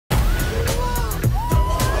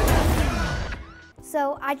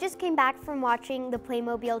So I just came back from watching the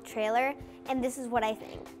Playmobil trailer, and this is what I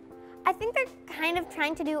think. I think they're kind of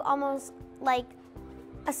trying to do almost like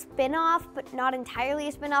a spin-off, but not entirely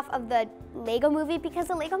a spin-off of the Lego movie, because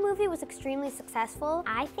the Lego movie was extremely successful.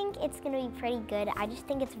 I think it's gonna be pretty good. I just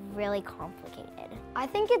think it's really complicated. I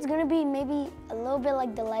think it's gonna be maybe a little bit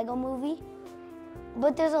like the Lego movie,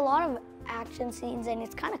 but there's a lot of action scenes and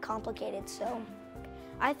it's kind of complicated, so.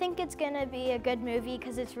 I think it's gonna be a good movie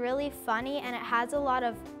because it's really funny and it has a lot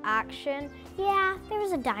of action. Yeah, there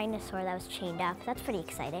was a dinosaur that was chained up. That's pretty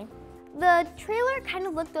exciting. The trailer kind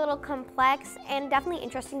of looked a little complex and definitely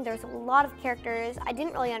interesting. There's a lot of characters I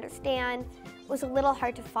didn't really understand. It was a little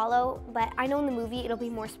hard to follow, but I know in the movie it'll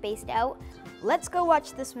be more spaced out. Let's go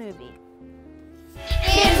watch this movie.